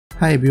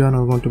Hi everyone,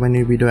 welcome to my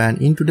new video,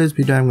 and in today's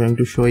video I'm going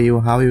to show you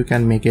how you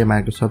can make a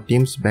Microsoft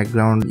Teams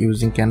background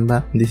using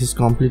Canva. This is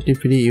completely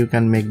free. You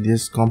can make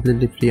this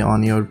completely free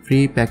on your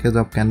free package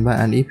of Canva,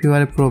 and if you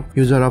are a pro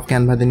user of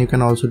Canva, then you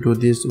can also do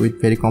this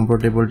with very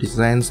comfortable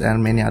designs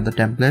and many other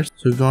templates.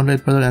 So don't wait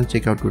further and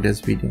check out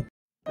today's video.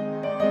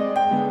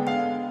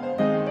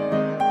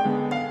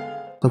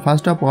 So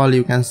first of all,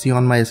 you can see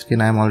on my screen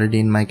I am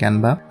already in my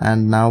Canva,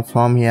 and now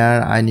from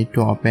here I need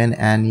to open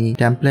any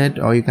template,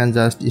 or you can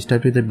just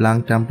start with a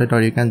blank template,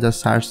 or you can just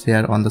search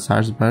here on the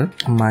search bar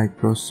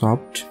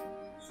Microsoft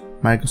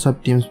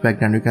Teams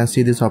background. You can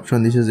see this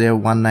option. This is a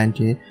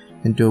 190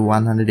 into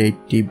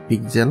 180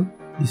 pixel.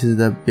 This is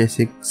the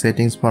basic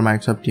settings for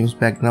Microsoft Teams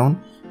background.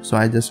 So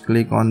I just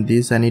click on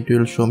this and it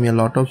will show me a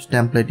lot of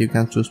template you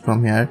can choose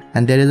from here,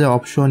 and there is an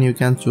option you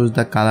can choose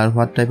the color,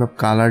 what type of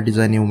color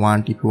design you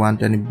want. If you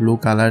want any blue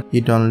color,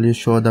 it only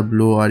show the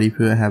blue, or if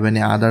you have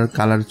any other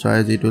color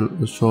choice, it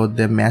will show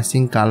the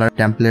matching color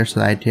templates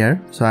right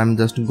here. So I'm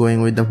just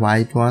going with the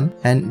white one,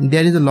 and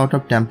there is a lot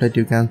of template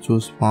you can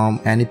choose from,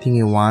 anything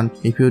you want.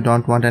 If you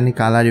don't want any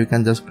color, you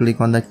can just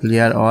click on the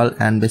clear all,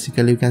 and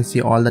basically you can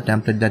see all the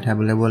templates that are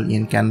available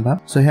in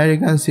Canva. So here you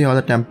can see all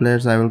the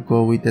templates. I will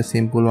go with a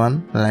simple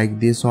one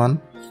like this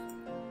one.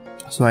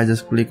 So I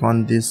just click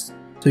on this.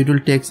 So it will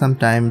take some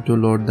time to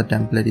load the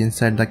template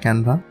inside the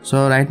Canva.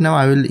 So right now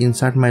I will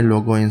insert my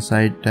logo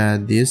inside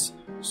this.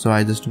 So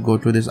I just go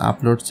to this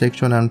upload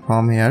section, and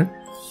from here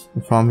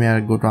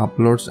go to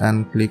uploads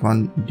and click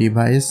on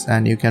device,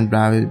 and you can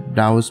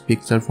browse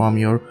picture from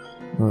your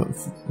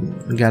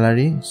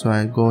gallery. So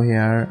I go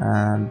here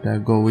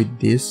and go with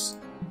this.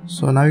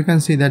 So now you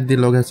can see that the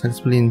logo is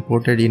successfully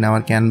imported in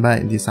our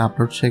Canva in this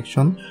upload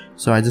section.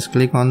 So I just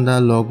click on the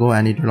logo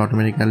and it will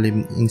automatically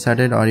insert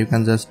it, or you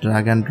can just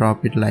drag and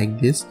drop it like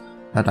this,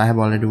 but I have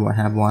already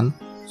have one.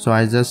 So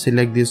I just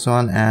select this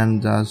one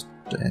and just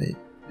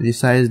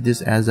resize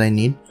this as I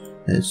need.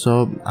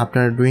 So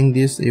after doing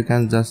this, you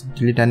can just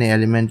delete any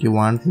element you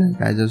want.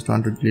 Like I just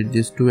want to delete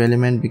this two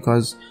element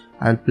because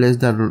I'll place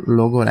the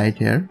logo right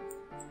here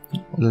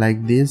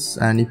like this,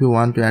 and if you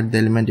want to add the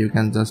element, you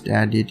can just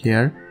add it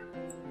here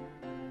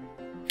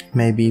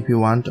maybe if you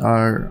want,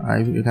 or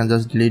you can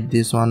just delete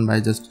this one by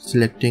just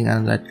selecting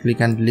and right click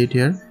and delete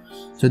here.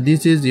 So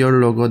this is your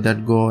logo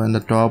that go in the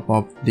top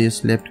of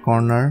this left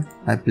corner.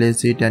 I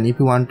place it, and if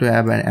you want to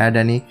add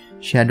any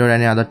shadow or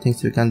any other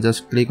things, you can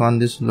just click on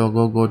this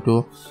logo, go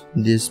to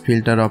this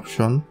filter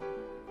option,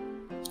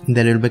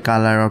 there will be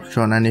color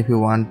option, and if you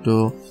want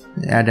to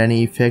add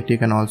any effect, you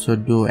can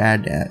also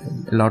add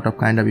a lot of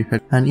kind of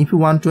effect. And if you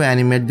want to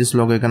animate this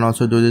logo, you can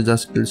also do this.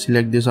 Just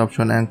select this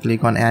option and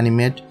click on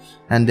animate,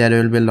 and there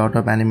will be a lot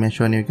of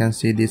animation. You can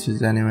see this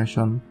is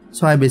animation.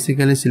 So I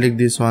basically select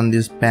this one,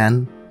 this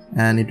pen,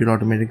 and it will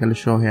automatically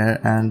show here.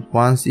 And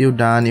once you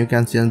done, you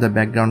can change the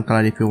background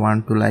color if you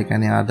want to, like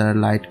any other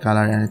light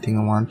color, anything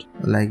you want,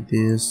 like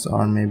this,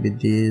 or maybe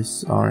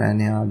this, or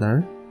any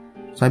other.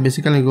 So I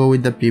basically go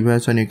with the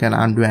previous one. You can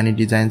undo any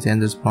design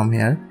changes from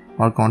here,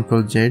 or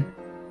Ctrl Z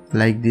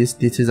like this.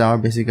 This is our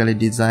basically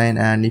design,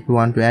 and if you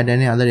want to add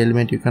any other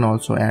element, you can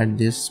also add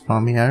this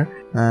from here.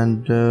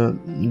 And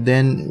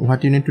then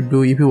what you need to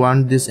do, if you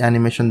want this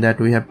animation that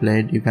we have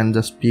played, you can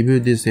just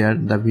preview this here,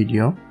 the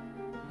video.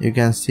 You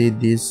can see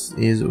this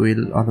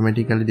will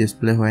automatically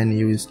display when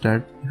you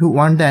start. If you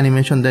want the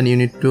animation, then you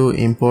need to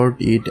import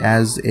it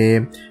as a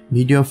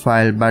video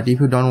file, but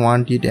if you don't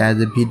want it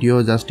as a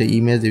video, just an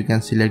image, you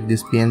can select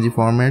this PNG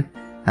format,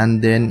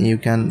 and then you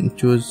can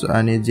choose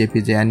any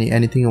JPG,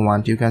 anything you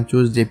want. You can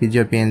choose JPG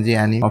or PNG,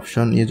 any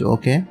option is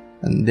okay,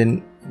 and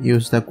then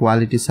use the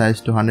quality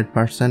size to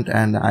 100%,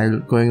 and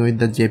I'm going with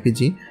the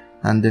JPG,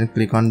 and then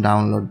click on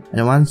download.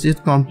 And once it's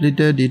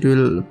completed, it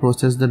will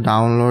process the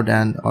download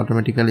and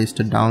automatically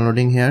start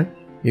downloading here.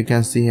 You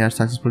can see here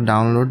successful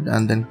download,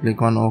 and then click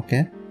on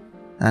OK.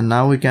 And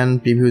now we can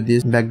preview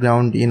this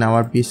background in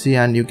our PC,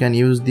 and you can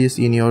use this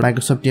in your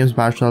Microsoft Teams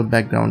virtual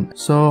background.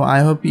 So I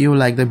hope you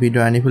like the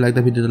video, and if you like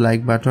the video, the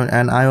like button.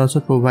 And I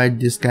also provide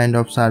this kind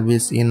of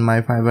service in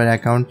my Fiverr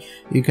account.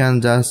 You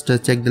can just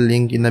check the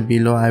link in the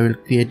below. I will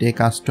create a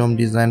custom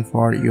design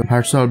for your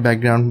virtual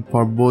background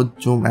for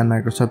both Zoom and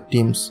Microsoft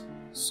Teams.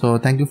 So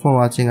thank you for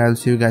watching. I will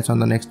see you guys on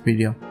the next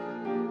video.